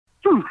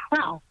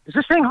Is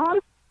this thing on?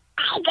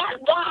 I got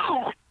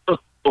that.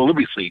 Oh, let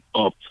me see.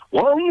 1,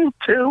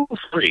 2,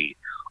 3.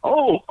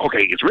 Oh,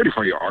 okay. It's ready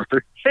for you,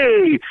 Arthur.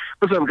 Hey,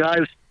 what's up,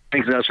 guys?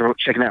 Thanks, guys, for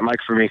checking that mic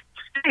for me.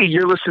 Hey,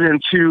 you're listening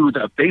to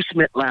the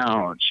Basement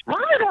Lounge.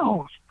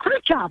 Right.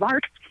 Great job,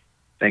 Art.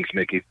 Thanks,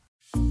 Mickey.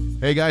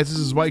 Hey guys, this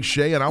is Mike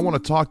Shea, and I want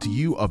to talk to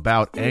you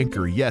about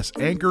Anchor. Yes,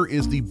 Anchor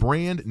is the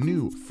brand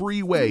new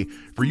free way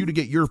for you to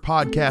get your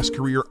podcast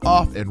career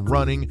off and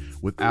running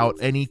without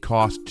any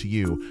cost to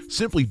you.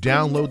 Simply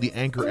download the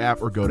Anchor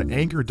app or go to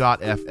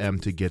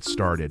anchor.fm to get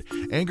started.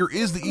 Anchor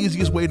is the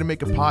easiest way to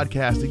make a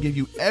podcast and give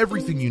you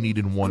everything you need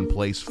in one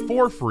place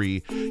for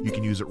free. You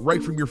can use it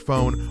right from your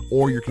phone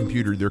or your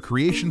computer. Their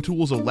creation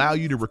tools allow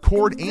you to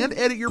record and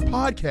edit your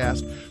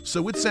podcast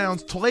so it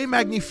sounds très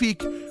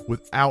magnifique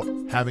without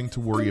having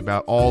to worry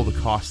about all the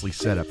costly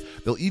setup.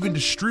 They'll even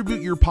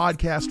distribute your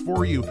podcast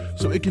for you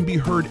so it can be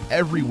heard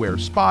everywhere.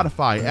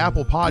 Spotify,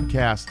 Apple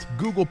Podcasts,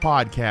 Google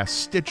Podcasts,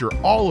 Stitcher,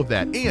 all of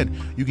that. And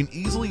you can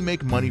easily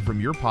make money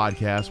from your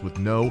podcast with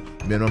no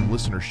minimum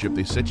listenership.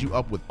 They set you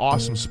up with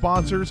awesome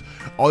sponsors.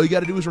 All you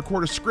got to do is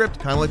record a script,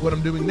 kind of like what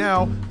I'm doing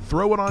now,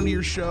 throw it onto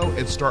your show,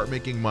 and start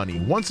making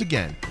money. Once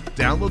again,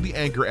 download the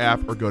Anchor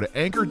app or go to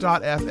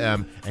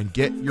anchor.fm and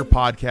get your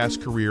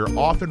podcast career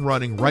off and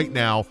running right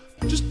now.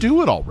 Just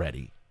do it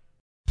already.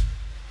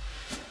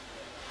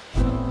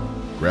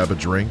 Grab a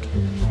drink,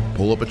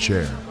 pull up a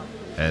chair,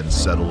 and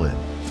settle in,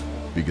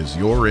 because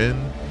you're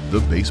in the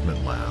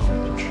Basement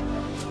Lounge.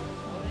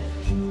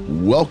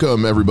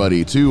 Welcome,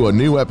 everybody, to a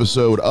new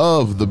episode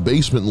of the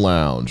Basement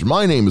Lounge.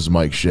 My name is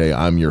Mike Shea.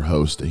 I'm your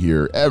host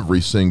here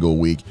every single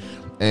week.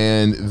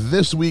 And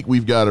this week,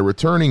 we've got a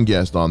returning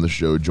guest on the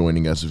show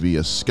joining us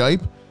via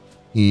Skype.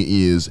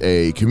 He is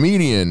a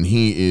comedian.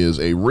 He is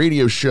a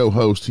radio show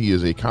host. He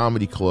is a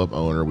comedy club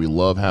owner. We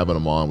love having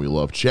him on. We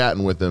love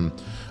chatting with him.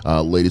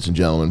 Ladies and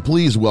gentlemen,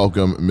 please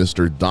welcome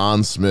Mr.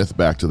 Don Smith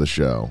back to the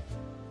show.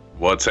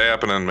 What's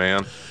happening,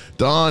 man?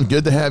 Don,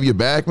 good to have you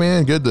back,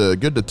 man. Good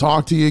to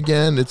talk to you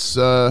again. It's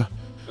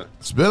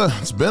been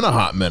a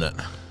hot minute.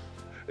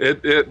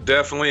 It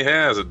definitely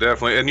has. It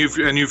definitely,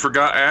 and you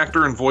forgot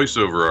actor and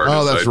voiceover artist.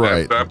 Oh, that's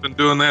right. I've been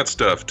doing that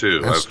stuff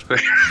too.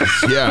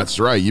 Yeah, that's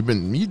right.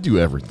 You do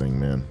everything,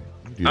 man.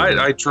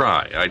 I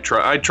try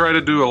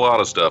to do a lot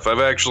of stuff. I've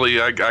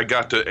actually I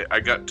got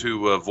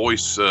to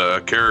voice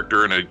a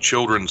character in a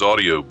children's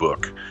audio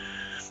book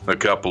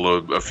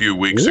a few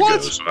weeks ago.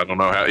 So I don't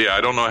know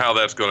how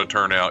that's going to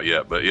turn out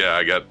yet. But yeah,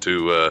 I got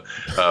to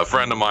a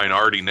friend of mine,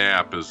 Artie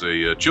Knapp, is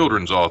a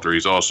children's author.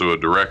 He's also a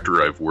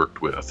director I've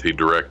worked with. He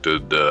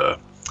directed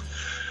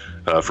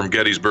From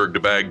Gettysburg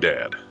to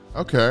Baghdad.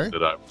 Okay.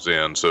 That I was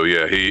in. So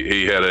yeah,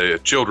 he had a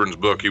children's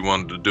book he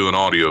wanted to do an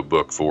audio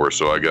book for,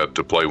 so I got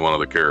to play one of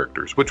the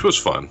characters, which was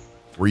fun.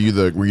 Were you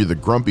the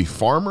grumpy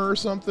farmer or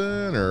something?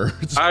 Or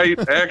I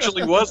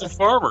actually was a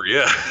farmer,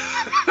 yeah.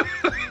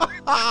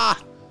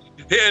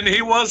 And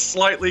he was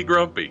slightly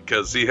grumpy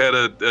because he had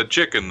a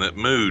chicken that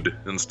mooed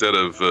instead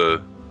of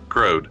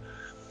crowed.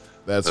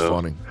 That's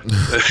funny.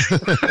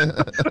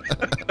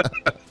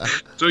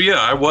 So yeah,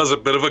 I was a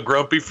bit of a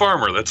grumpy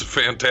farmer. That's a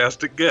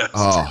fantastic guess.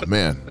 Oh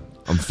man,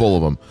 I'm full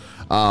of them.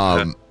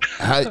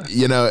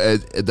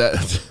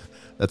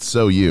 That's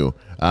so you.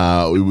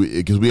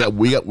 Because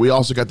we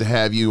also got to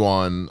have you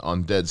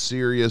on Dead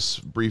Serious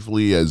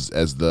briefly as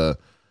the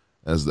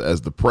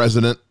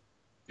president.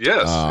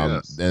 Yes,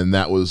 yes. And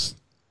that was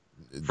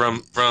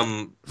from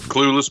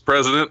clueless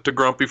president to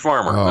grumpy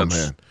farmer. Oh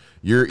man,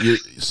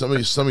 some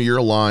of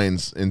your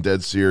lines in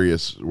Dead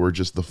Serious were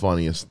just the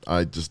funniest.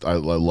 I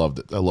loved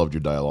it. I loved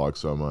your dialogue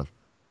so much.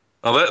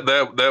 Oh,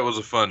 that was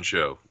a fun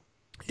show.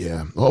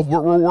 Yeah. Well,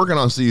 we're working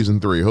on season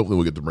 3. Hopefully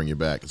we'll get to bring you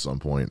back at some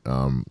point.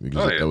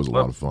 Because that was a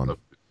lot of fun.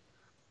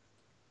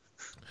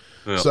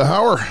 Yeah. So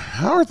how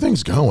are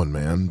things going,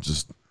 man?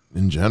 Just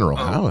in general,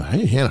 how are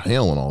you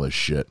handling all this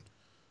shit?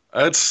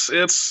 It's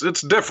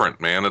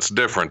different, man. It's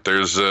different.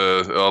 There's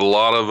a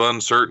lot of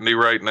uncertainty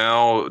right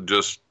now,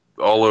 just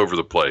all over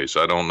the place.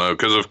 I don't know,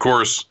 because of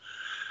course,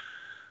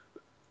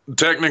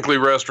 technically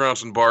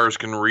restaurants and bars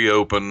can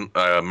reopen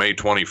May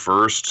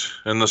 21st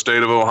in the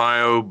state of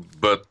Ohio,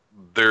 but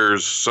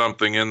there's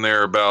something in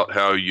there about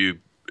how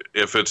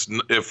if it's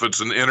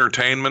an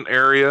entertainment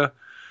area,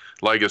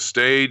 like a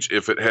stage,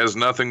 if it has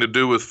nothing to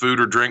do with food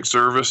or drink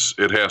service,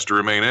 it has to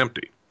remain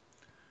empty.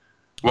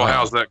 Well,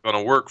 how's that going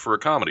to work for a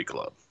comedy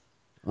club?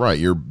 Right,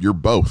 you're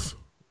both.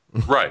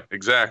 Right,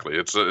 exactly.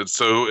 It's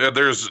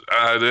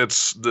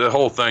the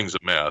whole thing's a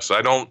mess.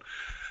 I'm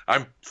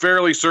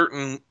fairly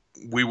certain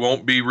we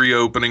won't be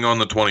reopening on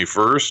the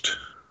 21st.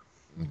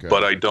 Okay.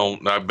 But I've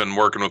been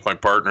working with my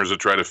partners to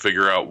try to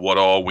figure out what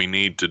all we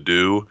need to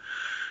do.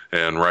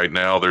 And right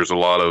now there's a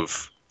lot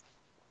of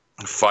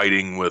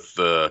fighting with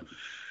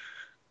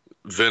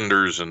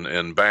vendors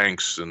and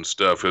banks and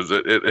stuff.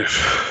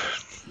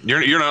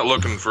 You're not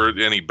looking for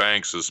any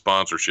banks as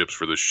sponsorships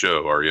for this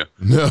show, are you?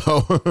 No.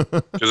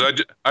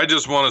 Because I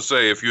just want to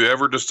say, if you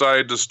ever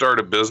decide to start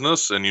a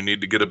business and you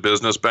need to get a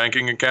business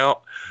banking account,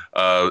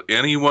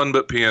 anyone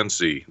but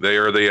PNC, they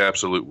are the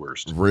absolute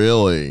worst.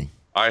 Really?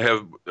 I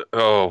have.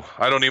 Oh,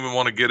 I don't even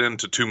want to get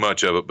into too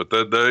much of it, but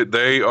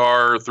they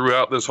are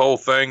throughout this whole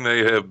thing. They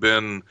have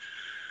been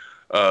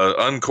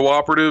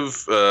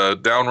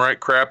uncooperative,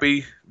 downright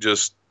crappy,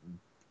 just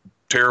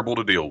terrible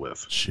to deal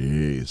with.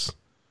 Jeez.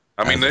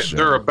 I mean,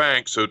 they're a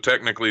bank, so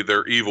technically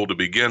they're evil to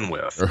begin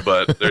with,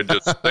 but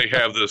they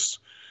have this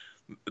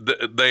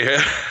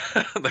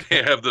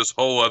this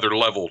whole other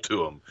level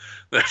to them.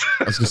 I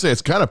was gonna say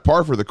it's kind of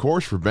par for the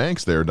course for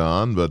banks there,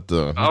 Don. But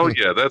oh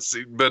yeah,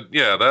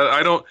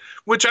 I don't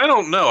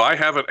know. I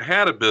haven't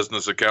had a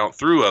business account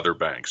through other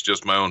banks,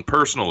 just my own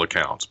personal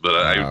accounts.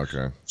 But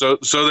okay. So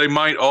they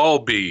might all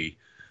be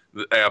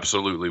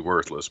absolutely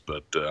worthless.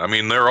 But I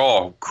mean, they're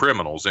all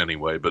criminals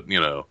anyway. But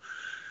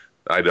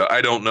I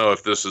don't know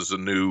if this is a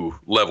new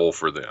level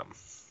for them.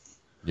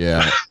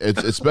 Yeah,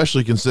 it's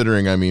especially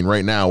considering. I mean,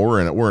 right now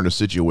we're in a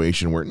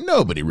situation where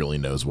nobody really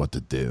knows what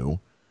to do.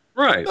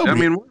 Right.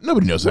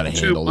 Nobody knows how to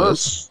handle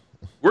this.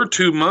 We're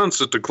 2 months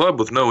at the club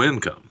with no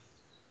income.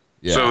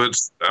 Yeah. So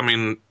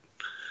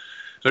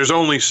there's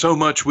only so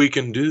much we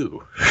can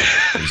do.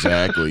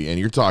 Exactly. And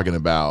you're talking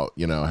about,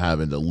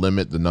 having to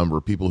limit the number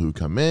of people who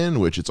come in,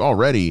 which it's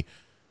already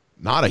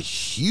not a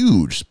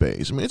huge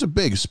space. I mean, it's a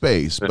big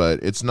space,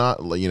 but it's not,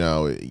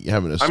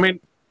 having a...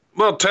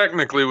 Well,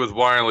 technically with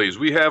Wiley's,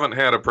 we haven't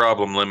had a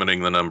problem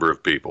limiting the number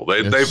of people.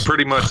 They've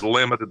pretty much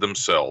limited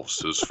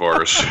themselves as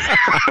far as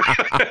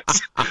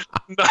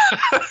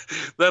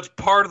that's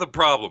part of the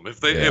problem.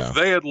 If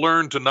they had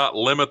learned to not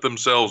limit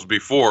themselves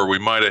before, we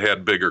might have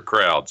had bigger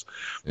crowds.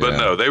 But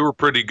no, they were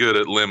pretty good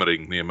at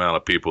limiting the amount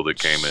of people that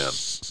came in.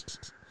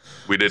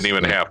 We didn't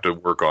even have to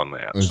work on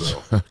that.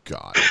 So.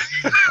 God.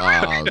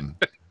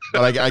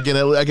 But I can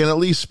at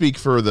least speak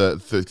for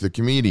the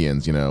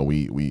comedians.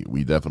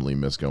 We definitely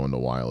miss going to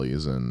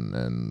Wiley's,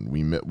 and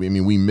we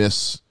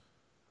miss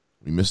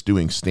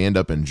doing stand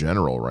up in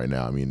general right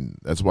now. I mean,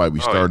 that's why we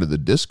started the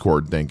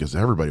Discord thing, because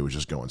everybody was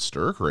just going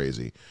stir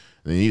crazy.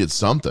 They needed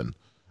something.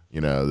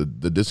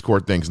 The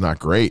Discord thing's not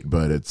great,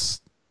 but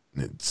it's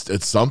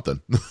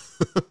something.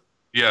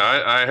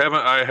 Yeah,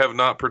 I have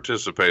not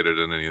participated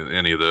in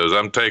any of those.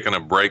 I'm taking a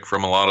break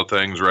from a lot of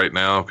things right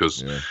now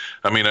because,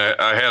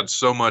 I had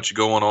so much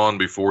going on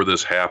before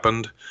this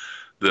happened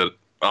that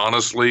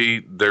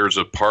honestly, there's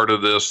a part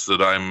of this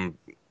that I'm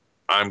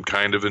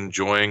kind of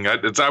enjoying.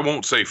 I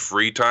won't say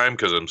free time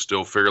because I'm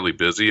still fairly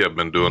busy. I've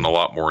been doing a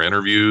lot more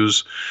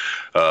interviews.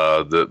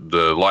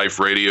 The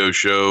Life radio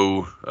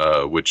show,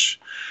 which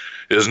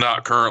is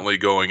not currently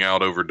going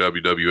out over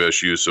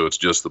WWSU, so it's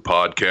just the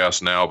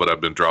podcast now. But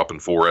I've been dropping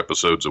 4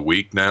 episodes a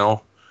week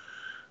now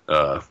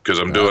because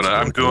I'm doing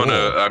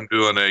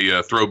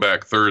a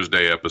Throwback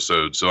Thursday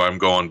episode. So I'm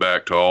going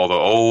back to all the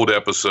old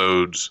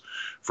episodes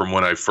from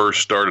when I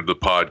first started the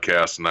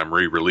podcast, and I'm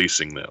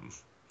re-releasing them.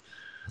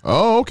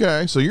 Oh,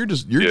 okay. So you're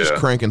just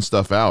cranking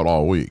stuff out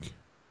all week.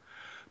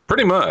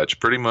 Pretty much.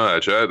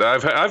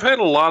 I've had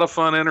a lot of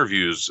fun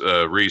interviews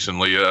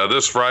recently.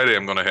 This Friday,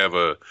 I'm going to have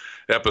a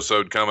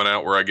episode coming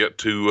out where I get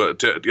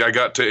I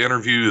got to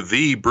interview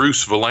the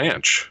Bruce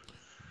Vilanch.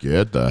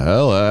 Get the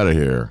hell out of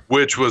here.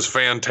 Which was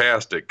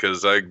fantastic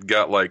because I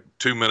got like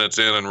 2 minutes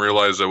in and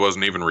realized I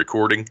wasn't even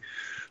recording.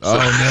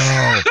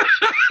 Oh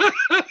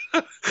no.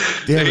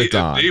 Damn it,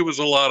 Don. He was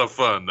a lot of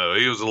fun though.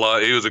 He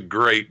was a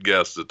great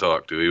guest to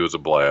talk to. He was a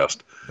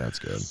blast. That's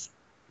good.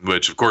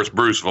 Which of course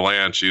Bruce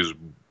Vilanch is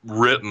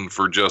written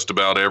for just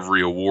about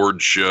every award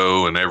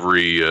show and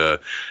every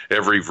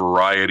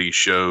variety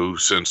show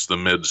since the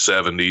mid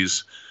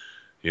 70s.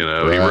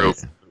 Right. He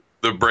wrote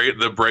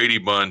the Brady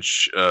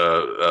Bunch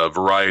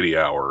Variety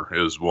Hour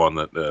is one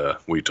that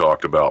we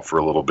talked about for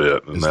a little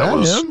bit, and is that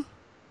was him?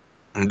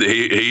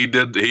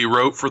 He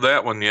wrote for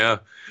that one. Yeah.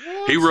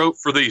 What? He wrote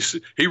for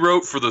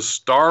the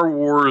Star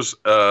Wars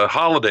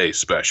holiday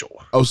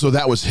special. Oh, so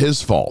that was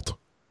his fault.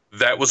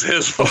 That was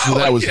his fault. Oh, so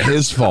that was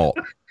his fault.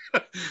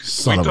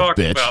 Son we of talked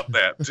a bitch. about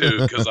that too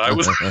because I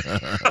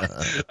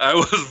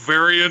was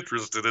very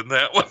interested in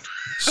that one.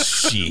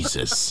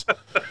 Jesus,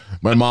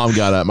 my mom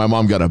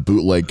got a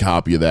bootleg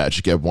copy of that.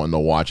 She kept wanting to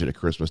watch it at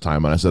Christmas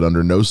time, and I said,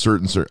 under no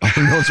certain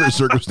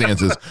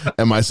circumstances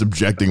am I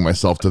subjecting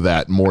myself to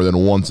that more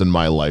than once in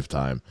my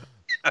lifetime.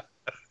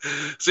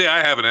 See,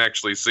 I haven't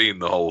actually seen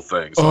the whole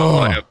thing, so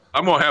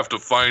I'm gonna have to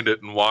find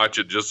it and watch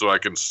it just so I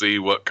can see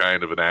what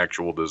kind of an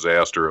actual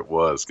disaster it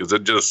was, because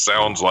it just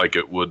sounds like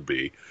it would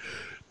be.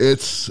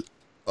 It's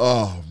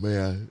a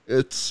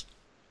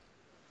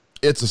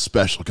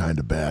special kind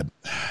of bad.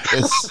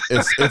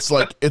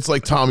 It's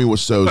like Tommy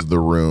Wiseau's The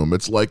Room.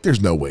 It's like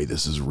there's no way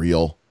this is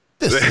real.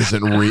 This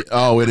isn't real.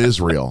 Oh, it is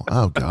real.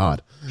 Oh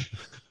God.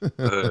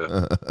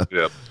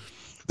 Yeah.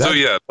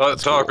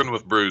 Talking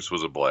with Bruce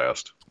was a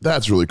blast.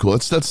 That's really cool.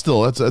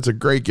 That's a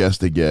great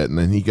guest to get, and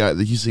then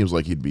he seems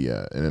like he'd be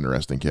an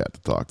interesting cat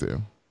to talk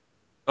to.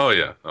 Oh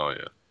yeah.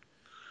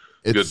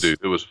 Good dude.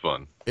 It was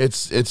fun.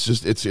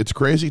 It's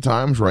crazy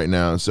times right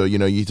now. So,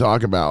 you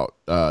talk about,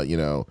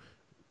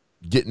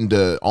 getting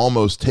to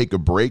almost take a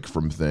break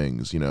from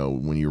things,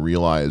 when you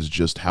realize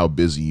just how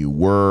busy you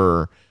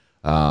were,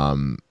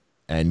 and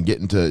and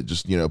getting to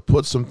just,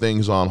 put some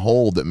things on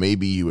hold that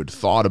maybe you had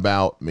thought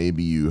about,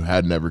 maybe you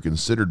had never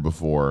considered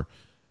before,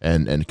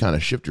 and kind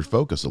of shift your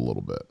focus a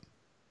little bit.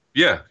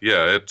 Yeah.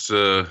 It's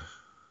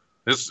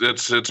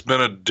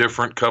been a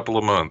different couple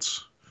of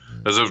months.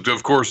 As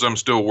of course, I'm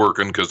still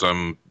working because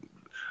I'm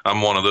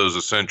one of those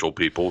essential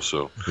people.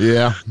 So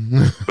yeah,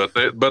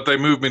 but they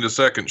moved me to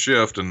second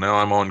shift, and now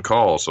I'm on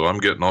call, so I'm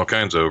getting all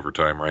kinds of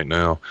overtime right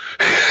now.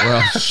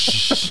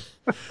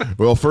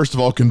 Well, first of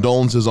all,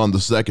 condolences on the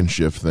second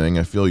shift thing.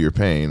 I feel your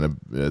pain.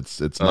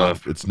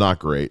 It's not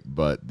great,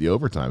 but the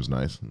overtime's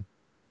nice.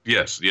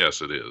 Yes,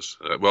 it is.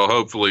 Well,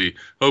 hopefully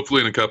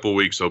in a couple of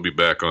weeks I'll be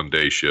back on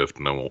day shift,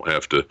 and I won't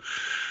have to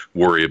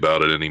worry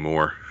about it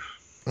anymore.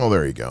 Well,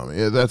 there you go.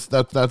 Yeah, that's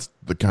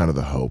the kind of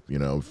the hope,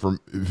 For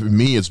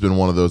me, it's been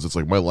one of those. It's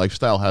like my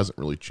lifestyle hasn't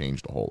really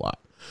changed a whole lot.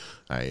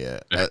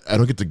 I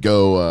don't get to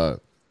go.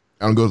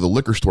 I don't go to the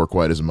liquor store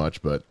quite as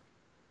much, but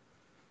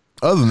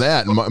other than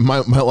that, my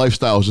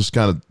lifestyle is just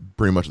kind of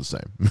pretty much the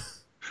same.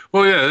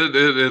 Well, yeah,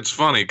 it's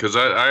funny because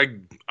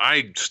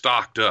I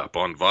stocked up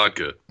on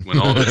vodka when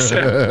all this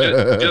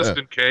happened, just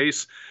in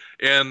case.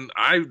 And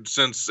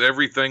since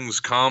everything's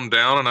calmed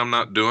down and I'm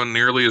not doing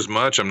nearly as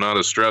much, I'm not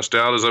as stressed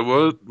out as I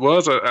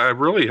was. I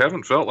really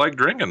haven't felt like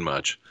drinking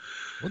much.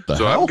 What the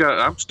hell?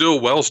 I'm still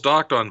well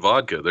stocked on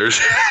vodka.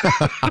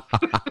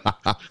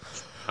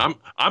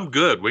 I'm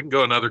good. We can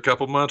go another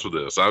couple months with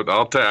this. I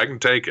can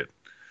take it.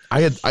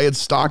 I had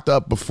stocked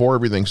up before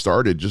everything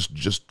started,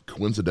 just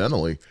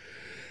coincidentally.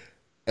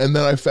 And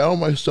then I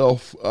found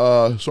myself,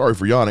 sorry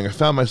for yawning. I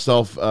found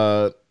myself,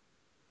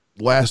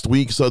 last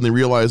week suddenly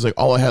realized like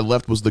all I had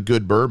left was the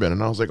good bourbon,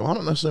 and I was like, I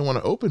don't necessarily want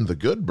to open the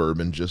good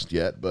bourbon just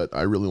yet, but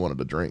I really wanted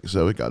to drink,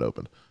 so it got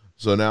opened.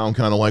 So now I'm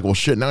kind of like, well,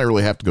 shit, now I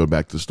really have to go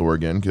back to the store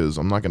again because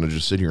I'm not going to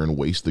just sit here and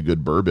waste the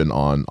good bourbon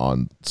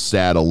on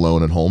sad,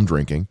 alone, and home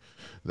drinking.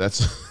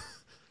 That's right.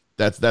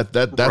 That's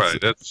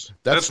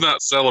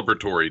not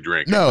celebratory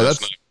drinking. No, that's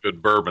not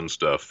good bourbon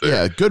stuff. There.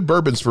 Yeah, good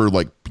bourbon's for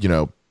like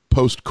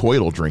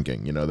post-coital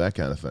drinking, that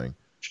kind of thing.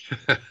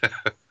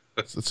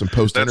 It's some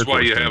That's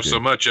why you have so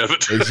much of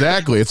it.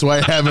 Exactly. It's why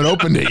I haven't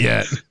opened it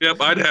yet. Yep,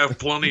 I'd have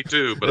plenty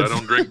too, but I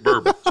don't drink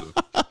bourbon.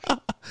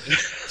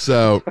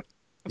 So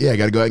yeah, I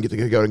got to go out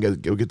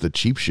and go get the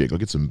cheap shit. Go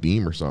get some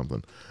Beam or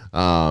something.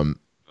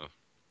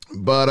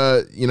 But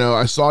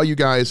I saw you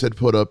guys had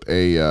put up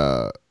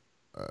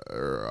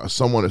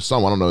someone. I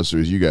don't know if it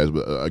was you guys,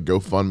 but a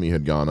GoFundMe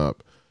had gone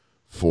up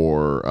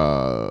for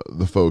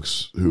the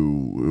folks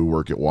who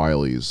work at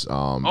Wiley's.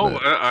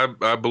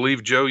 I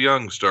believe Joe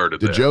Young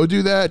started that. Did Joe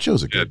do that?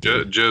 Joe's a good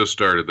dude. Joe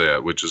started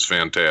that, which is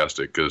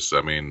fantastic because,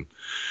 I mean,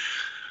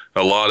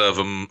 a lot of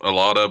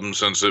them,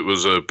 since it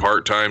was a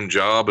part-time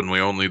job and they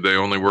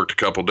only worked a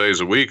couple days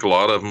a week, a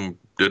lot of them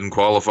didn't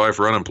qualify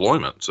for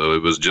unemployment. So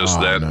it was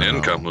just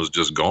income was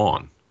just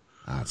gone.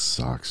 That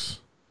sucks.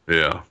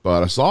 Yeah.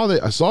 But I saw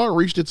it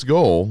reached its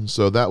goal,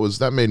 so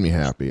that made me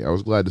happy. I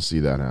was glad to see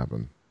that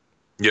happen.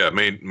 Yeah,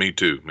 me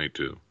too.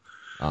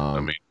 I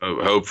mean,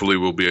 hopefully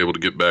we'll be able to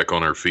get back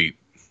on our feet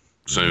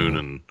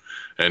soon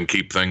and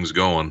keep things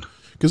going.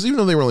 Because even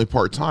though they were only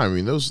part-time, I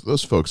mean,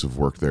 those folks have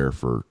worked there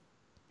for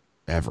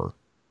ever.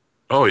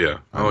 Oh, yeah.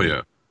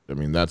 I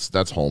mean,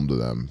 that's home to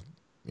them,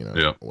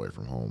 Yeah. away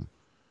from home.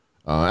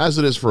 As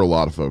it is for a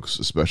lot of folks,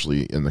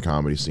 especially in the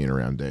comedy scene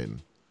around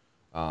Dayton.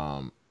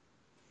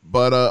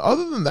 But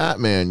other than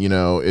that, man,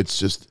 it's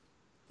just,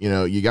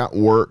 you got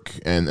work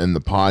and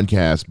the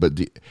podcast, but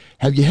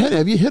have you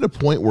hit a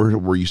point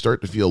where you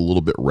start to feel a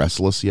little bit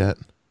restless yet?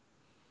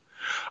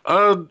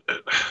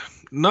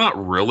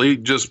 Not really,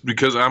 just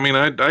because, I mean,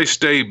 I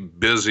stay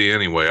busy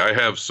anyway. I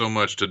have so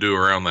much to do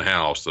around the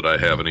house that I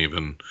haven't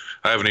even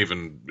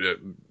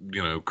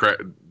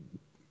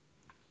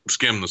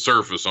skimmed the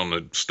surface on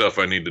the stuff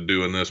I need to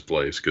do in this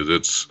place, because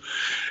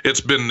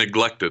it's been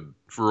neglected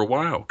for a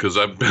while because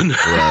I've been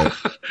right.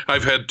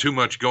 I've had too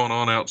much going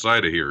on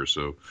outside of here.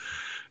 So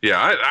yeah,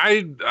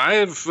 I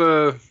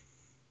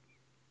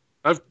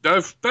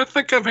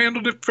think I've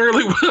handled it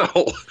fairly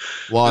well.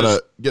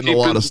 Getting a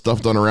lot of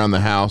stuff done around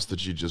the house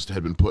that you just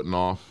had been putting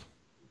off.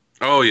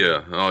 Oh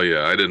yeah.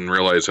 I didn't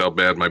realize how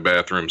bad my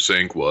bathroom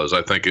sink was.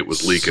 I think it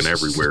was leaking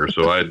everywhere.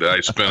 So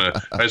I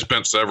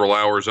spent several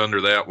hours under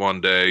that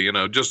one day.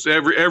 Just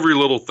every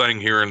little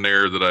thing here and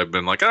there that I've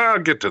been like, I'll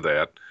get to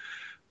that.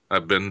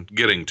 I've been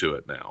getting to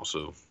it now,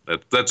 so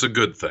that's a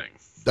good thing.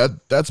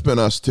 That's been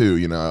us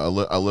too.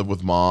 I live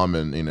with Mom,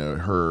 and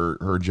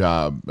her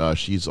job.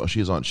 She's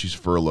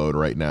furloughed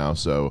right now,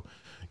 so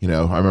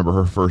I remember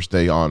her first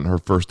day out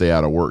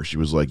of work, she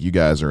was like, "You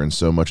guys are in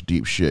so much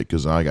deep shit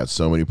because I got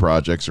so many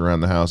projects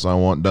around the house I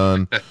want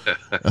done."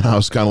 And I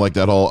was kind of like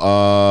that whole,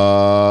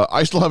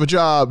 I still have a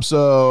job,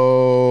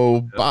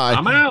 so bye.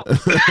 I'm out.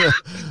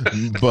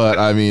 But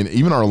I mean,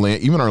 even our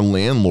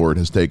landlord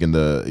has taken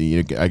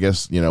I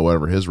guess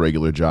whatever his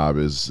regular job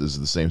is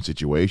the same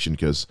situation,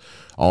 because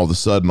all of a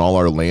sudden all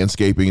our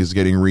landscaping is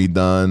getting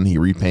redone. He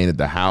repainted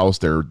the house.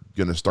 They're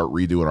gonna start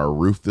redoing our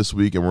roof this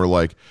week, and we're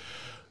like,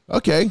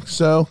 okay,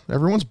 so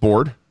everyone's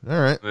bored. All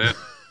right.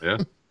 Yeah.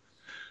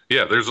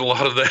 There's a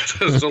lot of that.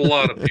 There's a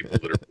lot of people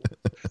that are.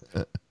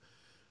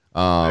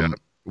 I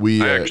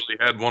actually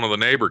had one of the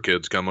neighbor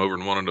kids come over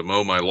and wanted to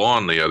mow my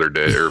lawn the other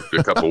day, or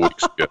a couple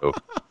weeks ago.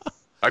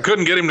 I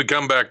couldn't get him to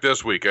come back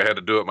this week. I had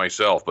to do it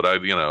myself, but a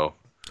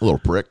little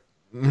prick.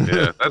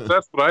 Yeah,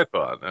 that's what I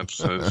thought.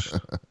 It's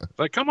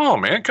like, come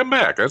on, man, come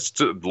back.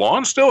 The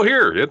lawn's still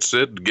here.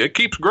 It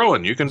keeps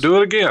growing. You can do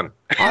it again.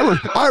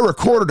 I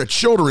recorded a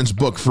children's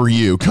book for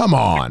you. Come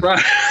on.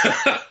 Right.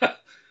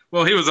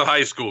 Well, he was a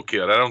high school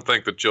kid. I don't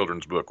think the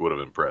children's book would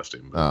have impressed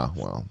him. Oh,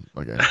 well,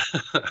 okay.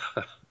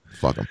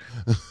 Fuck him.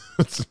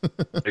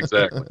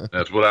 Exactly.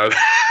 That's what I.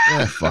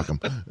 Yeah, fuck him.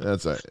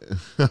 That's it.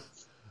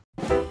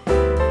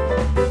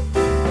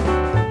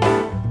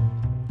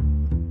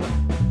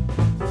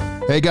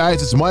 Hey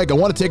guys, it's Mike. I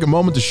want to take a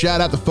moment to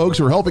shout out the folks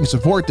who are helping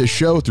support this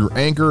show through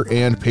Anchor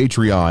and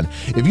Patreon.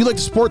 If you'd like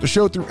to support the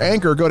show through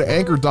Anchor, go to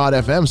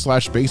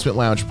anchor.fm/Basement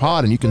Lounge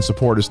Pod and you can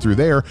support us through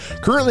there.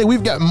 Currently,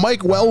 we've got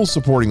Mike Wells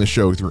supporting the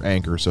show through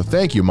Anchor, so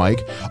thank you,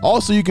 Mike.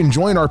 Also, you can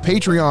join our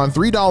Patreon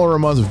 $3 a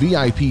month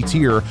VIP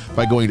tier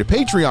by going to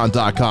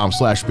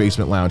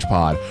patreon.com/Basement Lounge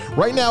Pod.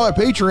 Right now at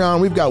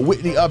Patreon, we've got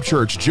Whitney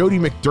Upchurch, Jody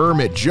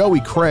McDermott, Joey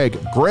Craig,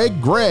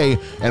 Greg Gray,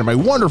 and my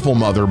wonderful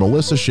mother,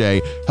 Melissa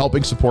Shea,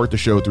 helping support the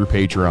show through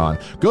Patreon.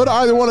 Go to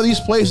either one of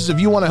these places if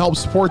you want to help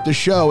support the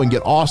show and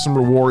get awesome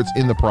rewards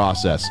in the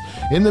process.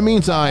 In the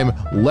meantime,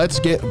 let's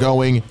get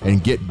going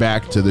and get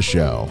back to the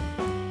show.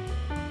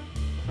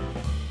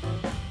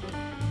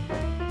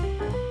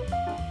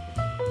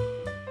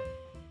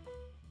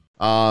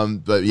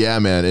 But yeah,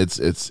 man,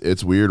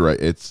 it's weird, right?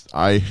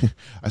 I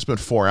spent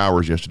 4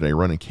 hours yesterday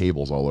running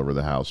cables all over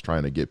the house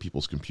trying to get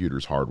people's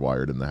computers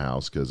hardwired in the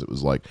house because it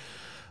was like,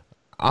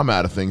 I'm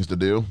out of things to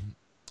do.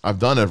 I've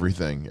done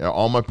everything.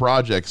 All my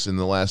projects in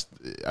the last,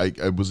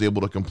 I was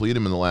able to complete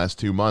them in the last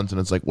 2 months,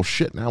 and it's like, well,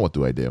 shit, now what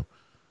do I do?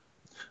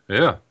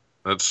 Yeah,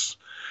 that's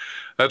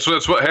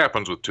what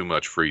happens with too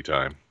much free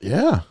time.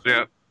 Yeah.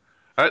 Yeah.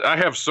 I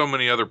have so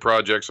many other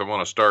projects I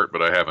want to start,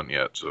 but I haven't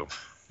yet, so.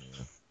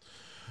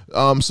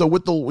 So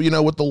with the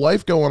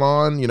life going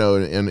on,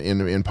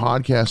 in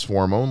podcast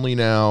form only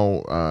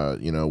now,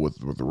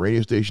 with the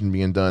radio station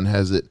being done,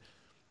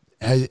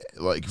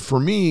 like for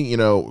me,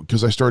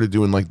 because I started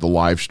doing like the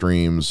live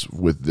streams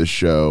with this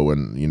show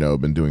and,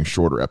 been doing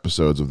shorter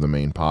episodes of the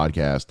main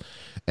podcast.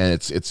 And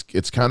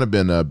it's kind of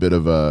been a bit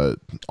of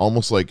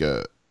almost like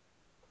I'm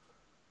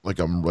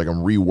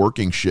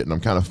reworking shit, and I'm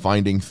kind of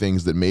finding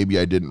things that maybe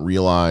I didn't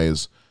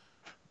realize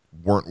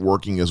weren't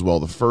working as well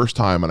the first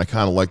time. And I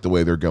kind of like the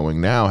way they're going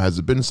now. Has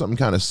it been something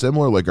kind of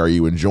similar? Like, are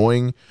you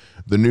enjoying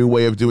the new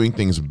way of doing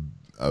things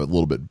a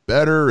little bit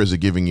better? Is it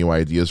giving you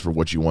ideas for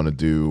what you want to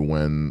do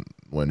when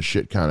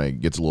shit kind of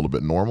gets a little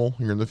bit normal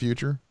here in the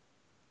future?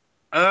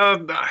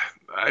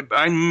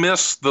 I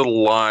miss the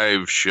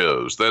live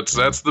shows.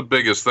 That's the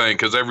biggest thing,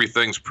 because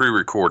everything's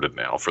pre-recorded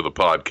now for the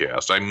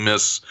podcast. I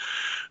miss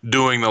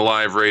doing the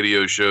live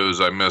radio shows.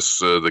 I miss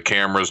the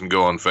cameras and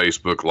go on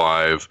Facebook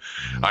Live.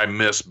 I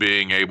miss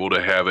being able to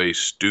have a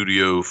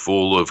studio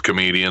full of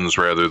comedians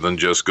rather than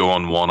just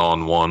going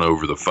one-on-one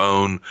over the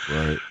phone.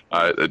 Right.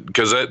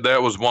 Because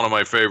that was one of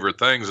my favorite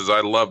things, is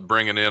I love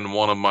bringing in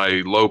one of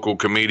my local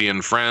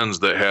comedian friends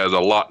that has a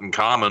lot in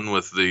common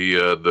with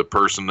the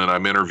person that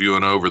I'm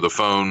interviewing over the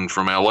phone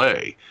from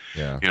L.A.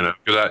 Yeah.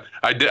 Because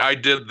I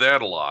did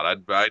that a lot.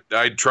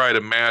 I'd try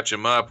to match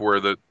him up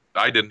where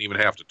I didn't even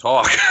have to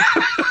talk.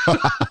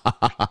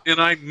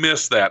 And I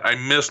miss that. I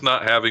miss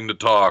not having to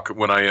talk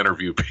when I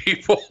interview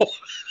people.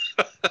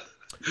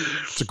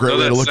 It's a great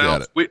way to look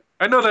at it.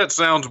 I know that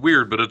sounds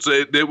weird, but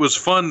it was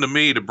fun to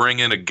me to bring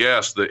in a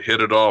guest that hit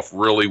it off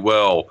really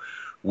well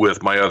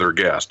with my other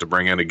guest, to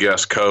bring in a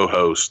guest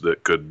co-host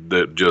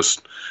that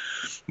just.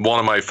 One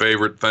of my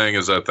favorite thing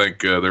is, I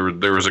think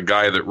there was a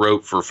guy that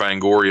wrote for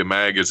Fangoria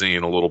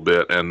magazine a little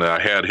bit, and I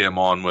had him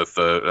on with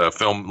a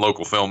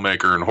local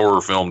filmmaker and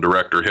horror film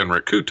director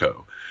Henrik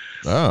Kuto.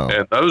 Oh.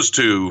 And those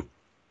two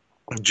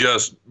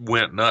just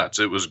went nuts.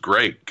 It was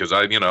great because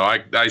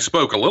I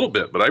spoke a little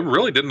bit, but I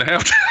really didn't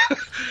have to.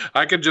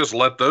 I could just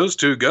let those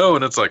two go,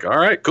 and it's like, all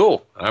right,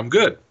 cool, I'm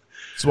good.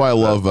 That's why I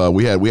love,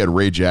 we had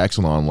Ray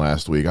Jackson on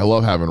last week. I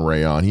love having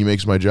Ray on. He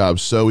makes my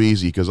job so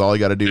easy because all I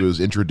got to do is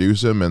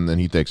introduce him, and then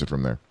he takes it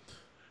from there.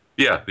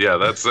 Yeah,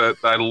 that's it.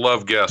 I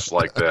love guests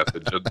like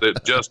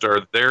that just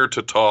are there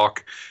to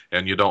talk,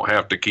 and you don't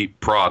have to keep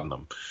prodding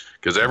them.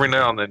 Because every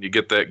now and then you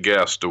get that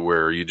guest to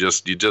where you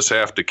just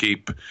have to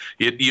keep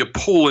you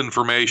pull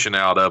information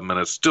out of them, and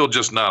it's still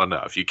just not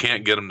enough. You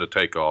can't get them to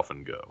take off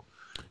and go.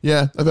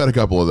 Yeah, I've had a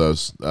couple of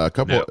those. And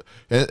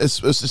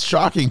it's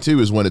shocking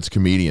too is when it's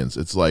comedians.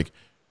 It's like,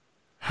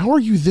 how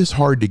are you this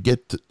hard to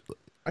get to?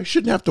 I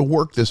shouldn't have to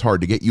work this hard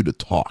to get you to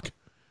talk.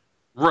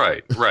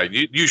 Right.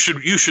 You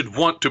should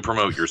want to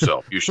promote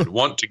yourself. You should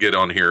want to get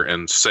on here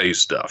and say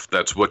stuff.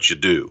 That's what you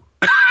do.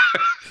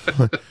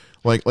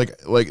 Like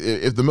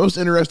if the most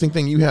interesting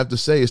thing you have to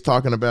say is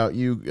talking about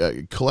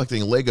you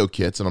collecting Lego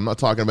kits, and I'm not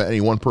talking about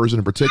any one person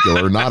in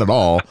particular, not at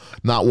all,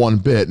 not one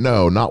bit,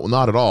 no,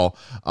 not at all.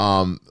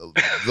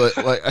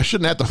 I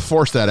shouldn't have to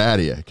force that out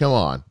of you. Come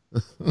on.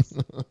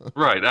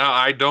 Right.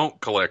 I don't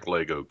collect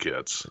Lego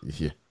kits.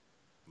 Yeah.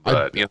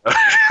 But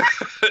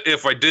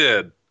if I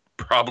did,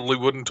 probably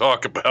wouldn't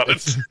talk about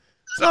it.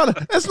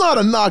 It's not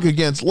a knock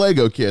against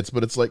Lego kits,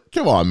 but it's like,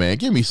 come on, man,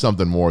 give me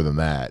something more than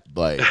that.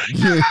 Like,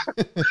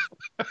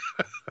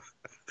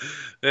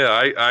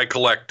 yeah, I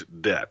collect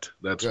debt.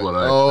 That's what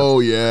I. Oh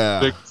yeah,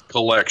 big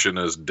collection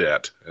is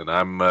debt, and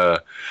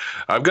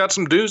I've got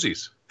some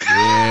doozies.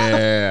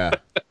 Yeah,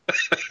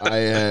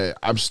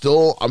 I'm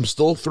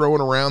still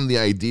throwing around the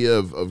idea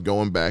of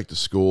going back to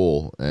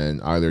school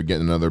and either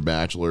getting another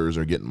bachelor's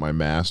or getting my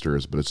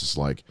master's, but it's just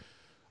like.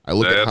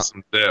 That's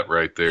some debt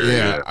right there.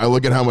 Yeah, I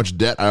look at how much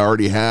debt I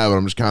already have, and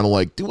I'm just kind of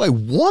like, do I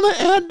want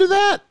to add to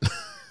that?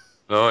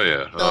 Oh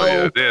yeah,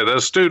 yeah.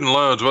 Those student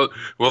loans.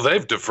 Well,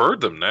 they've deferred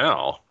them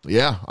now.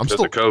 Yeah, I'm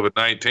still because of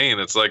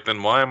COVID-19. It's like,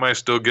 then why am I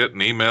still getting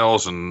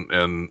emails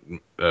and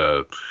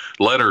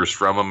letters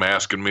from them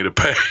asking me to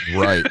pay?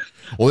 Right.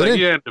 Well, like,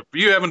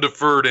 you haven't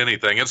deferred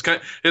anything. It's kind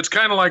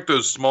of like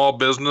those small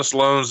business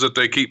loans that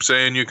they keep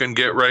saying you can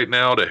get right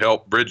now to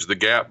help bridge the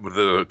gap with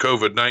the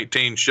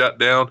COVID-19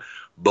 shutdown.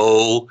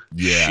 Bull.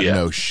 Yeah, shit.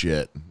 No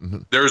shit.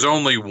 There's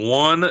only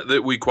one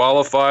that we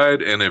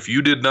qualified, and if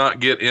you did not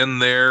get in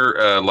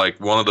there, like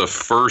one of the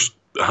first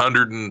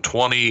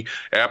 120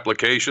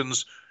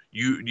 applications,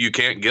 you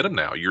can't get them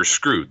now. You're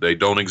screwed. They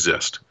don't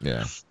exist.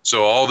 Yeah.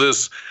 So all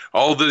these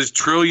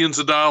trillions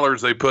of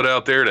dollars they put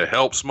out there to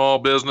help small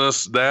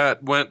business,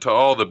 that went to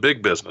all the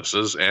big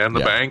businesses and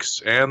the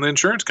banks and the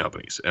insurance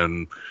companies,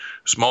 and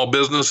small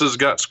businesses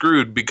got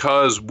screwed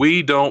because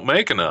we don't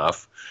make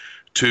enough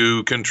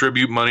to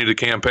contribute money to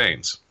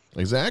campaigns.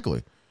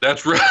 Exactly.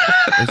 That's right.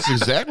 That's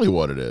exactly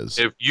what it is.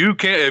 If you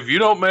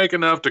don't make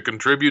enough to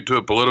contribute to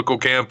a political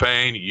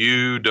campaign,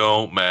 you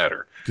don't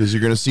matter. Because you're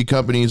going to see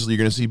companies, you're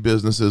going to see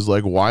businesses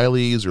like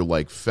Wiley's or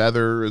like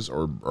Feathers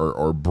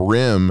or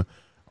Brim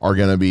are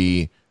going to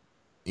be,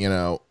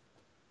 on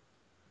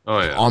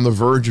the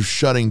verge of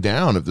shutting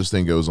down if this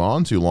thing goes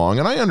on too long.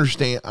 And I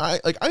understand.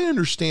 I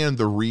understand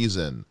the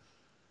reason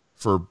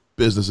for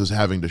businesses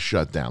having to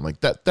shut down.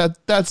 Like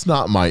that's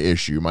not my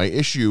issue. My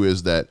issue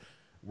is that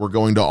we're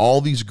going to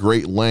all these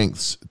great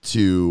lengths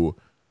to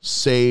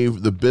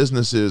save the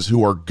businesses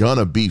who are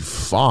gonna be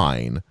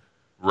fine.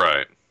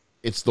 Right.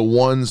 It's the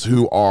ones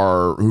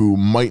who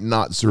might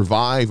not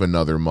survive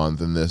another month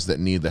in this that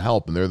need the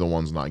help, and they're the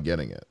ones not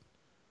getting it.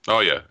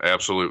 Oh yeah,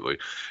 absolutely.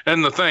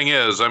 And the thing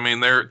is, I mean,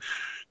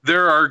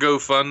 there are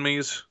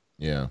GoFundMes.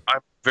 Yeah.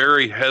 I'm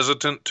very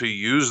hesitant to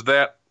use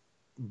that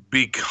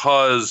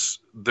because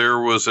there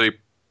was a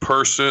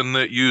person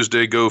that used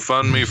a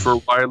GoFundMe for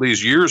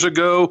Wiley's years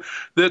ago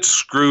that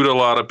screwed a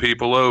lot of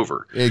people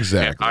over.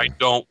 Exactly. And I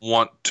don't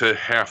want to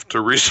have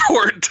to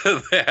resort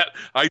to that.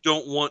 I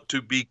don't want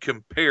to be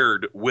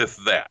compared with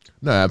that.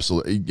 No,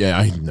 absolutely. Yeah,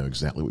 I know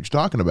exactly what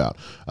you're talking about.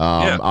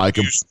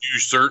 You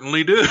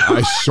certainly do.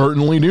 I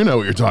certainly do know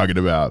what you're talking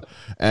about.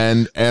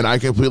 And I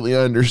completely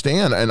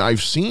understand. And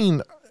I've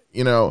seen,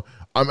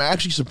 I'm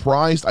actually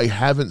surprised I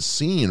haven't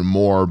seen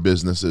more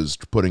businesses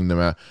putting them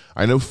out.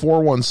 I know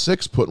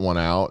 416 put one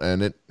out,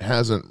 and it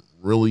hasn't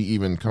really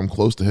even come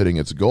close to hitting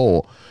its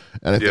goal.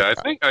 And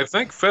I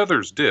think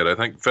Feathers did. I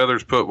think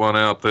Feathers put one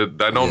out that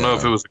I don't know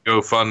if it was a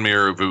GoFundMe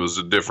or if it was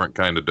a different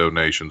kind of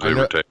donations they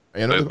were taking.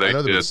 I know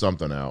there was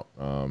something out.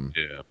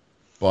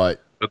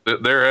 But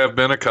there have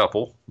been a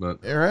couple.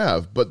 But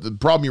the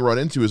problem you run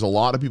into is a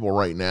lot of people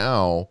right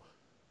now,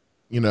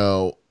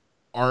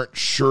 aren't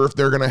sure if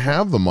they're going to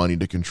have the money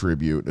to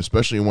contribute,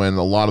 especially when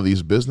a lot of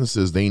these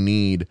businesses, they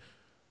need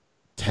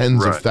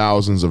tens of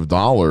thousands of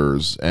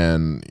dollars.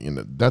 And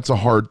that's a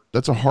hard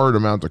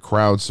amount to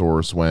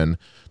crowdsource when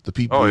the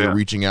people you're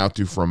reaching out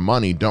to for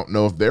money don't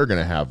know if they're going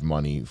to have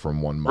money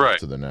from one month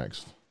to the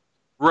next.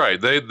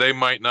 Right. They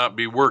might not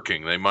be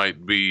working. They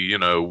might be,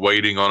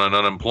 waiting on an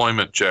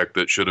unemployment check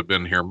that should have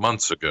been here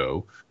months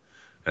ago.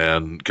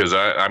 And because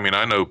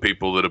I know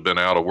people that have been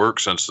out of work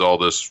since all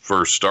this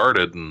first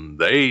started,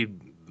 and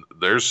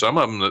there's some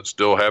of them that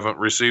still haven't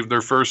received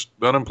their first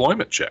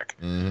unemployment check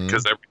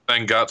because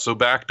everything got so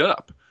backed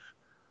up.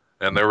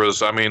 And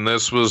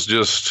this was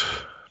just,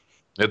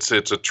 it's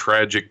a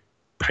tragic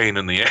pain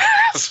in the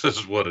ass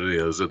is what it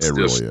is. It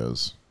really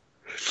is.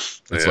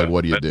 It's like,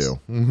 what do you do?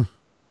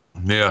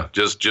 Yeah.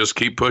 Just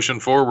keep pushing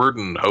forward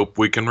and hope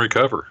we can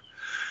recover.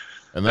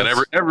 And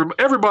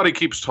everybody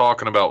keeps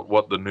talking about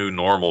what the new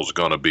normal is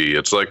going to be.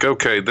 It's like,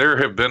 okay, there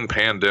have been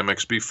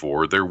pandemics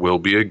before. There will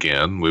be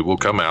again. We will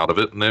come out of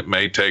it, and it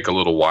may take a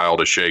little while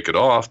to shake it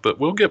off, but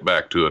we'll get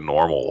back to a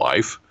normal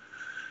life.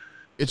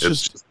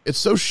 It's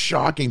so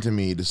shocking to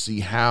me to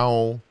see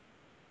how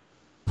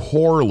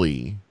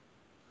poorly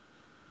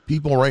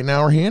people right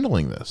now are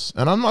handling this.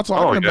 And I'm not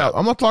talking about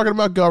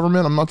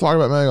government. I'm not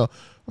talking about medical.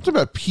 I'm talking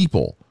about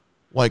people.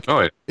 Like,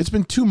 it's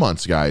been 2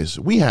 months, guys.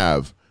 We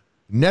have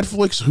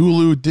Netflix,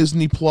 Hulu,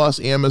 Disney Plus,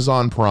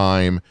 Amazon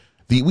Prime.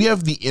 We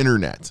have the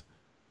internet.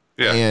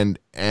 Yeah.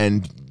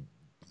 And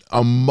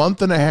a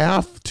month and a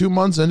half, 2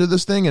 months into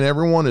this thing, and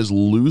everyone is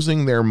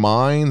losing their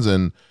minds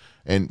and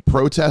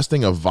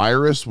protesting a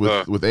virus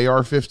with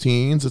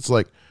AR-15s. It's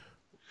like,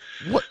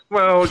 what?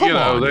 Well,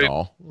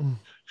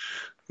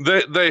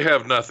 They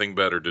have nothing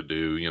better to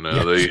do, you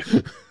know.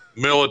 The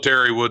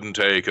military wouldn't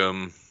take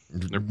them.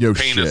 Their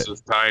penis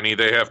is tiny.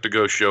 They have to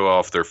go show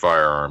off their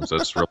firearms.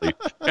 That's really.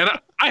 And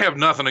I have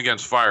nothing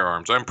against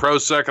firearms. I'm pro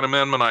Second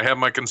Amendment. I have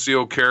my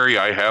concealed carry.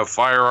 I have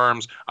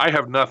firearms. I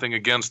have nothing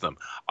against them.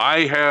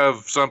 I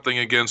have something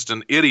against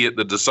an idiot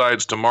that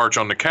decides to march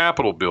on the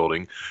Capitol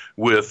building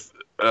with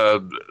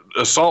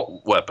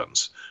assault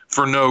weapons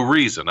for no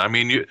reason. I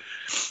mean,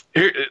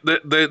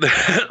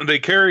 they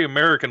carry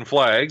American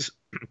flags.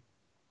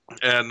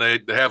 And they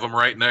have them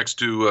right next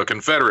to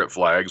Confederate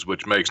flags,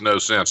 which makes no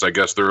sense. I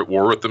guess they're at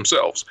war with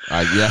themselves.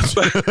 Yes.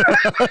 But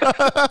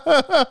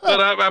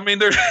I mean,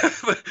 they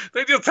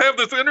just have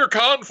this inner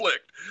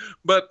conflict.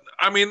 But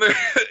I mean,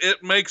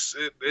 it makes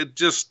it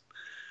just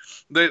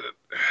I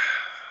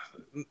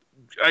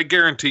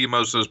guarantee you,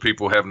 most of those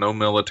people have no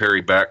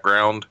military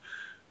background,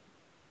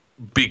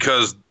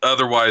 because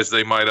otherwise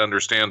they might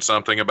understand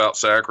something about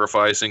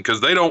sacrificing,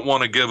 because they don't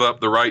want to give up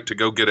the right to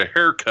go get a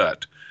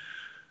haircut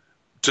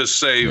to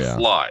save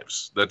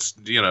lives. That's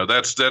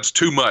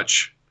too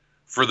much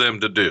for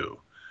them to do.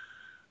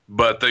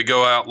 But they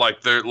go out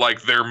like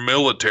they're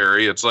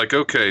military. It's like,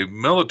 okay,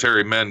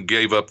 military men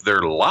gave up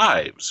their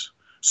lives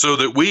so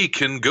that we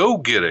can go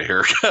get a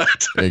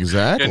haircut.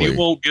 Exactly. And you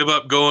won't give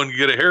up going to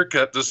get a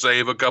haircut to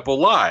save a couple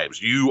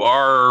lives. You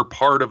are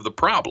part of the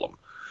problem.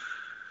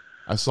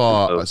 I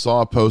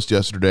saw a post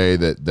yesterday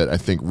that I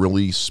think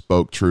really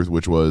spoke truth,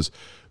 which was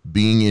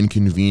being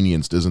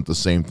inconvenienced isn't the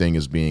same thing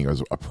as being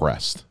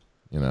oppressed.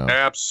 You know,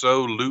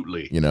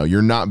 absolutely. You know,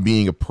 you're not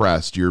being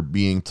oppressed. You're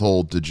being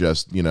told to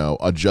just,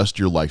 adjust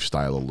your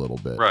lifestyle a little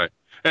bit. Right.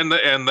 And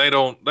they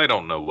don't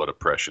know what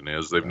oppression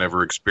is. They've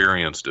never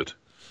experienced it.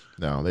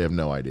 No, they have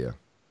no idea.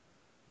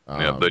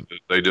 Yeah,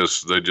 they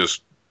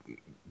just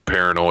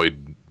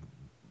paranoid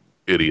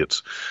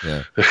idiots.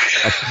 Yeah.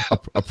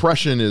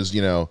 Oppression is,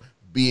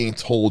 being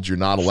told you're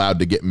not allowed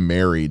to get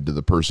married to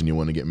the person you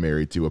want to get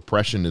married to.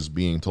 Oppression is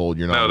being told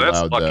you're not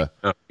allowed to.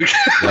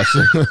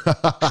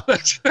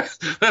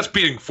 That's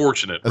being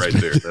fortunate right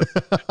there.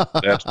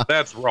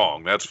 That's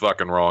wrong. That's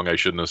fucking wrong. I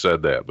shouldn't have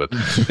said that. But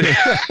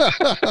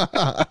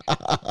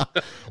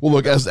well,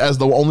 look, as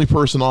the only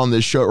person on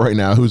this show right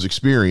now who's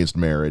experienced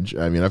marriage,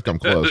 I mean, I've come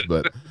close,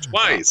 but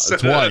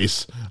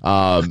twice.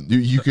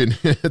 You can.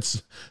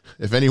 It's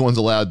if anyone's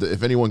allowed to.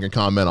 If anyone can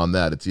comment on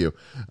that, it's you.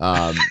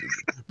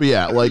 But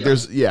yeah, like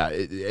there's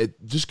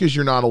just because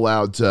you're not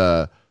allowed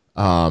to,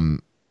 go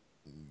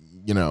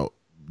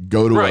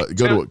to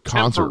a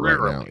concert right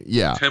now.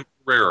 Yeah,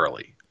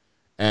 temporarily.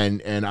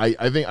 And I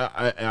think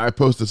I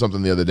posted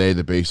something the other day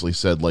that basically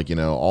said, like,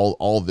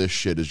 all this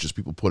shit is just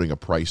people putting a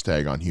price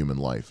tag on human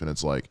life, and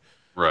it's like,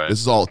 right, this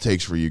is all it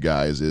takes for you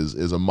guys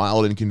is a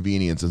mild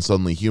inconvenience, and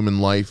suddenly human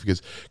life,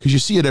 because you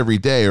see it every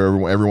day,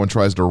 or everyone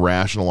tries to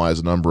rationalize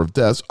a number of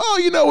deaths.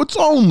 Oh, it's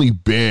only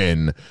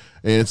been.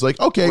 And it's like,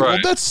 okay, right, well,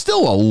 that's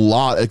still a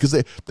lot, because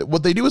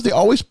what they do is they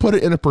always put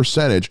it in a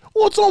percentage.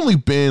 Well, it's only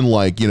been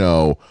like,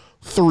 3%.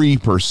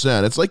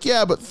 It's like,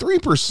 yeah, but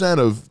 3%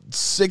 of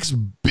 6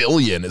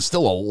 billion is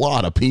still a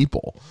lot of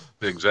people.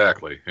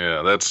 Exactly.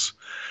 Yeah, that's,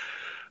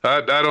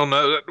 I don't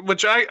know,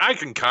 which I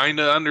can kind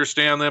of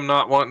understand them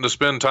not wanting to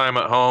spend time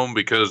at home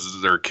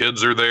because their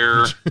kids are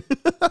there.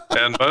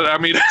 But I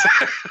mean,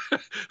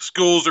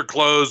 schools are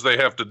closed. They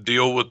have to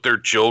deal with their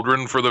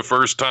children for the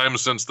first time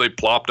since they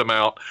plopped them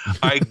out.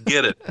 I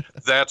get it.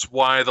 That's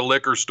why the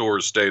liquor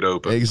stores stayed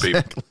open.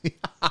 Exactly.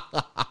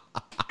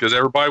 Because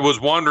everybody was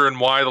wondering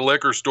why the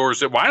liquor stores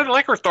said, why did the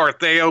liquor store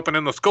stay open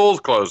and the schools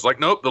closed? Like,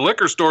 nope, the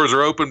liquor stores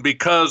are open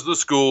because the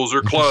schools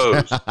are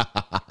closed. There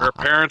are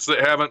parents that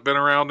haven't been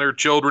around their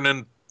children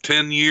in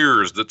 10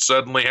 years that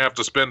suddenly have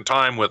to spend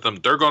time with them.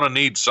 They're going to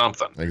need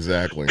something.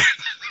 Exactly.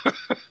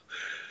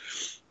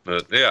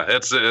 But yeah,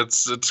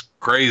 it's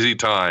crazy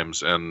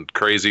times and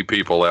crazy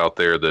people out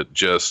there that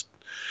just,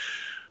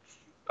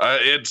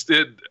 I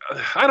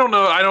don't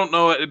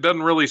know. It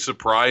doesn't really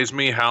surprise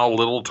me how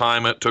little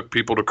time it took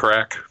people to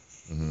crack.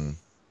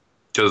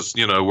 Because,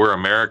 we're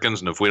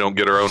Americans, and if we don't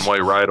get our own way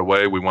right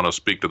away, we want to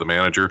speak to the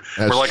manager.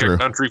 That's we're like true. A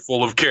country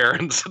full of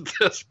Karens at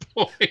this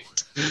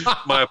point.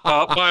 My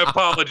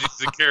apologies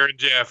to Karen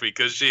Jaffe,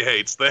 because she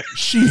hates that.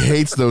 She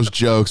hates those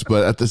jokes,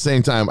 but at the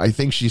same time, I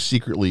think she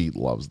secretly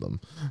loves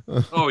them.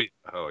 Oh,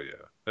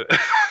 yeah.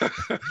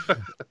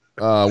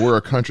 We're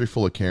a country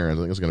full of Karens.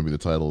 I think that's going to be the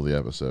title of the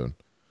episode.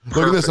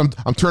 Look at this.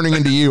 I'm turning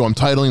into you. I'm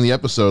titling the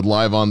episode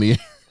live on the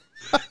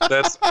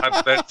That's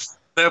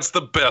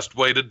the best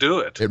way to do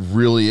it. It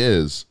really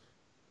is.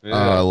 Yeah.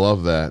 I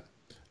love that.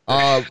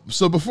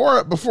 So before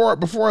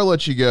I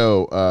let you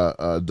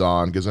go,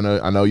 Don, because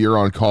I know you're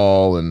on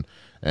call and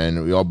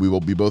we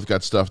both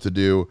got stuff to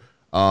do.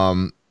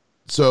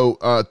 So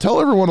tell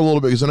everyone a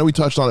little bit, because I know we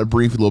touched on it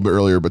briefly a little bit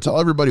earlier, but tell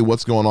everybody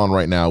what's going on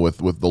right now with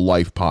the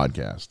Life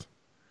podcast.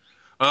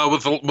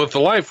 With the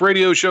Life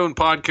radio show and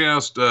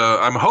podcast,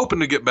 I'm hoping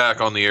to get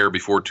back on the air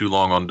before too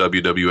long on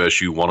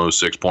WWSU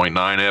 106.9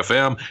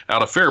 FM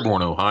out of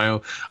Fairborn,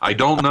 Ohio. I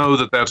don't know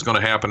that that's going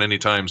to happen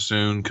anytime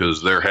soon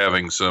because they're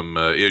having some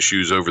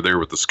issues over there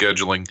with the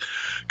scheduling.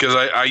 Because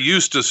I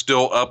used to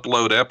still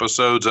upload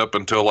episodes up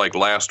until like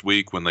last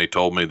week when they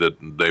told me that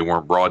they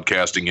weren't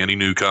broadcasting any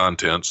new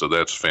content, so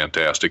that's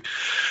fantastic.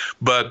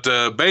 But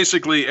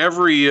basically,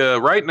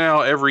 right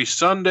now, every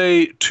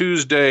Sunday,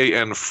 Tuesday,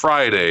 and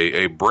Friday,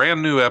 a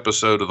brand new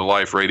episode of the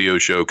Life radio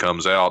show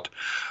comes out.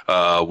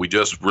 We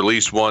just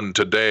released one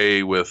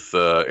today with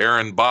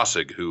Aaron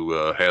Bossig, who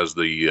has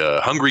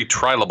the Hungry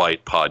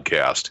Trilobite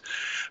podcast,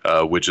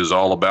 which is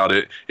all about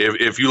it.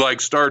 If you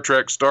like Star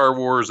Trek, Star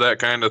Wars, that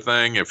kind of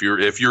thing, if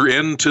you're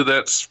into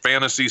that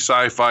fantasy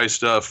sci-fi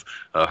stuff,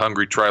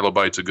 Hungry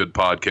Trilobite's a good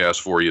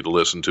podcast for you to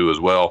listen to as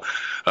well.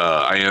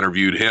 I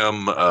interviewed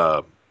him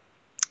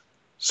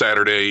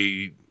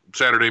Saturday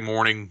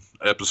morning.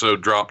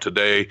 Episode dropped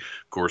today.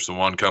 Of course, the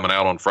one coming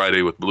out on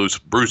Friday with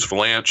Bruce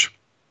Valanche.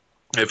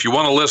 If you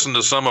want to listen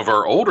to some of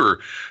our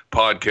older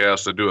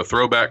podcasts, I do a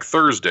Throwback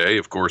Thursday,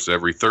 of course,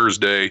 every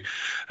Thursday,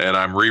 and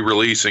I'm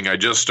re-releasing. I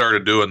just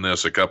started doing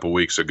this a couple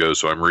weeks ago,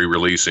 so I'm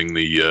re-releasing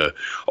the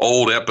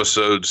old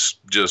episodes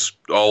just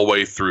all the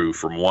way through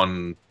from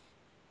one,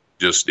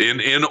 just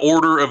in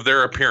order of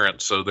their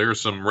appearance. So there's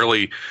some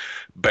really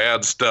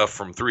bad stuff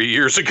from 3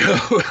 years ago.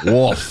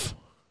 Wolf.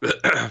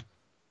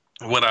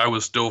 When I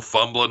was still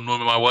fumbling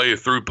my way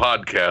through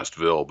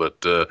Podcastville.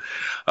 But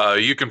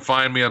you can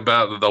find me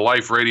about the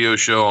Life radio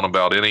show on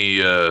about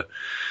any of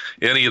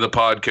the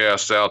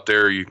podcasts out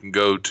there. You can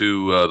go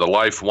to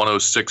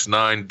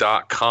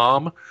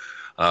thelife1069.com.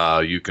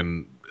 You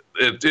can.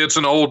 It's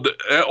an old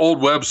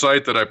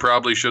website that I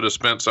probably should have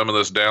spent some of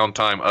this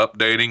downtime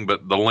updating,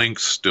 but the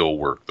links still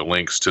work. The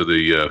links to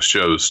the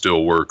shows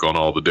still work on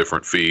all the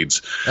different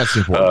feeds. That's the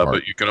important part.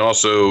 But you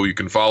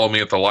can follow me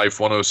at the Life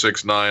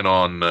 1069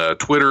 on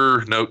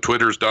Twitter. Note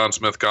Twitter's Don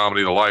Smith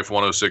Comedy. The Life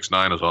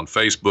 1069 is on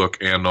Facebook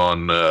and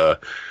on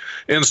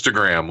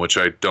Instagram, which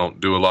I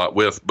don't do a lot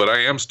with, but I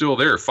am still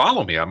there.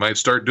 Follow me. I might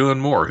start doing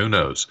more. Who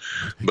knows?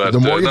 But the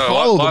more you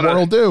follow, the more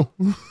it'll do.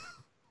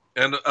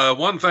 And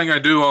one thing I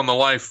do on the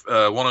Life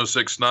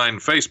 1069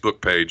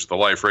 Facebook page, the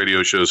Life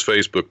Radio Show's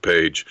Facebook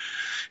page,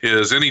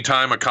 is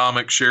anytime a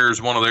comic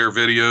shares one of their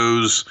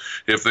videos,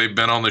 if they've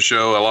been on the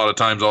show, a lot of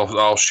times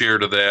I'll share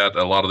to that.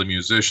 A lot of the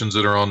musicians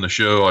that are on the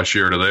show, I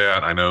share to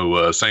that. I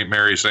know St.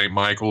 Mary, St.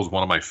 Michael's,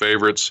 one of my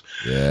favorites.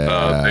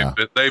 Yeah.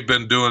 They've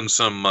been doing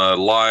some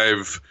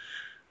live.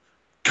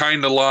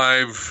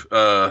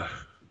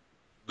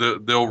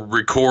 They'll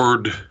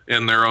record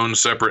in their own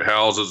separate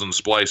houses and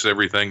splice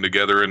everything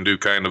together and do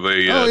kind of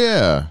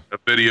a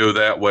video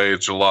that way.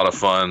 It's a lot of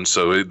fun.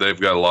 So they've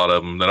got a lot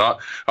of them. That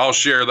I'll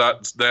share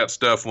that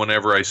stuff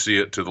whenever I see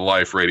it to the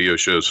Life Radio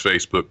Show's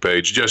Facebook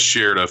page. Just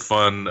shared a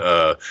fun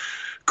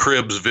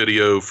Cribs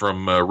video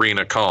from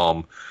Rena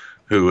Calm,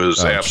 who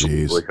is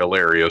absolutely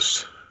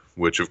hilarious.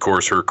 Which of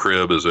course her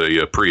crib is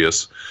a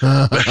Prius.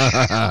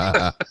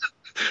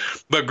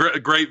 But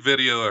great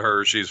video of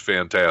her. She's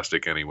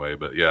fantastic anyway.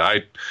 But yeah,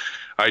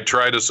 I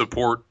try to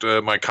support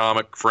my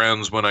comic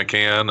friends when I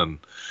can, and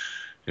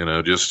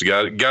just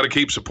got to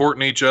keep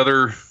supporting each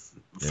other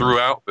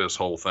throughout this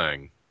whole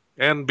thing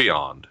and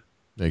beyond.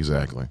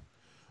 Exactly.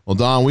 Well,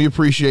 Don, we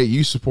appreciate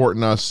you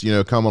supporting us,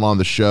 coming on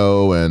the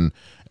show, and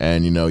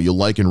you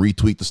like and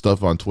retweet the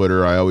stuff on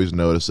Twitter. I always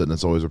notice it, and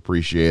it's always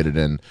appreciated.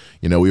 And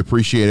we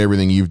appreciate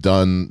everything you've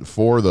done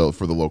for the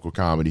local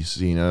comedy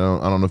scene.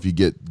 I don't know if you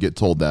get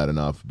told that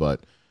enough,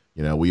 but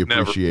we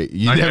appreciate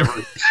you.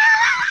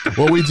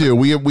 Well, we do.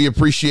 We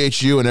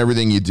appreciate you and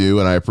everything you do,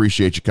 and I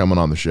appreciate you coming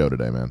on the show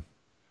today, man.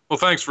 Well,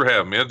 thanks for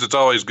having me. It's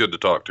always good to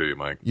talk to you,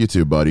 Mike. You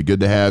too, buddy.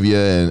 Good to have you,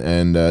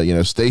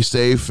 and stay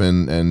safe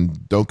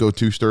and don't go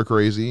too stir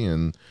crazy,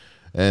 and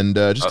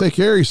just take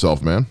care of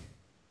yourself, man.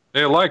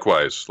 Yeah,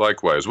 likewise.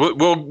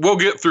 We'll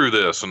get through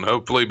this, and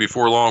hopefully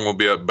before long we'll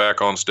be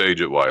back on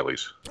stage at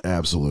Wiley's.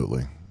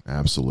 Absolutely.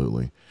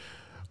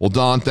 Well,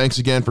 Don, thanks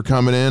again for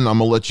coming in. I'm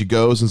gonna let you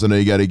go since I know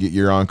you got to get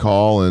your on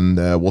call, and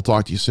we'll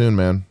talk to you soon,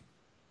 man.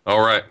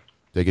 All right.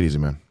 Take it easy,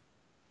 man.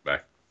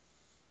 Bye.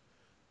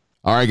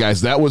 All right,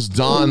 guys. That was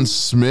Don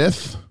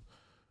Smith,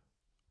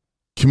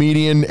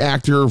 comedian,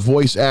 actor,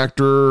 voice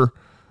actor,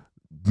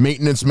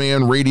 maintenance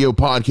man, radio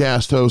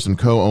podcast host, and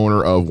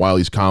co-owner of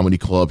Wiley's Comedy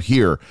Club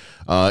here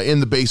in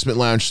the Basement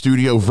Lounge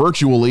studio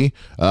virtually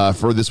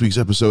for this week's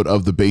episode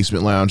of the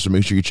Basement Lounge. So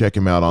make sure you check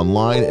him out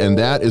online. And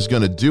that is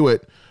going to do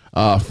it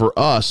for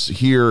us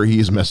here. He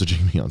is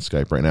messaging me on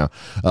Skype right now.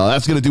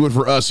 That's going to do it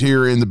for us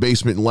here in the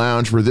Basement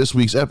Lounge for this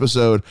week's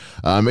episode.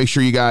 Make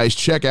sure you guys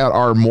check out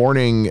our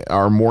morning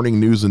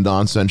news and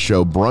nonsense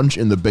show, Brunch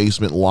in the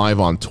Basement, live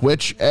on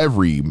Twitch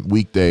every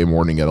weekday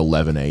morning at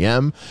 11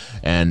 a.m.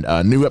 And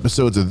new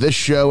episodes of this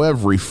show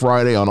every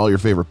Friday on all your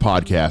favorite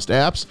podcast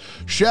apps.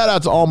 Shout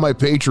out to all my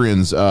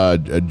patrons,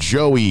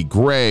 Joey,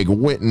 Greg,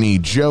 Whitney,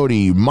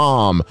 Jody,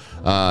 Mom,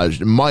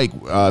 Mike.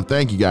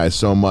 Thank you guys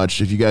so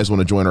much. If you guys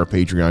want to join our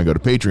Patreon Patreon, go to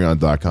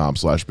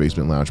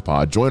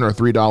patreon.com/basementloungepod. Join our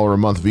 $3 a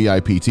month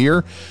VIP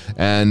tier.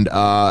 And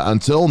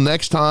until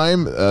next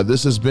time,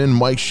 this has been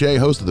Mike Shea,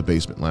 host of the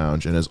Basement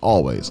Lounge. And as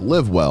always,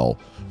 live well,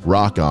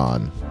 rock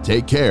on,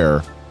 take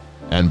care,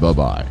 and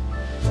bye-bye.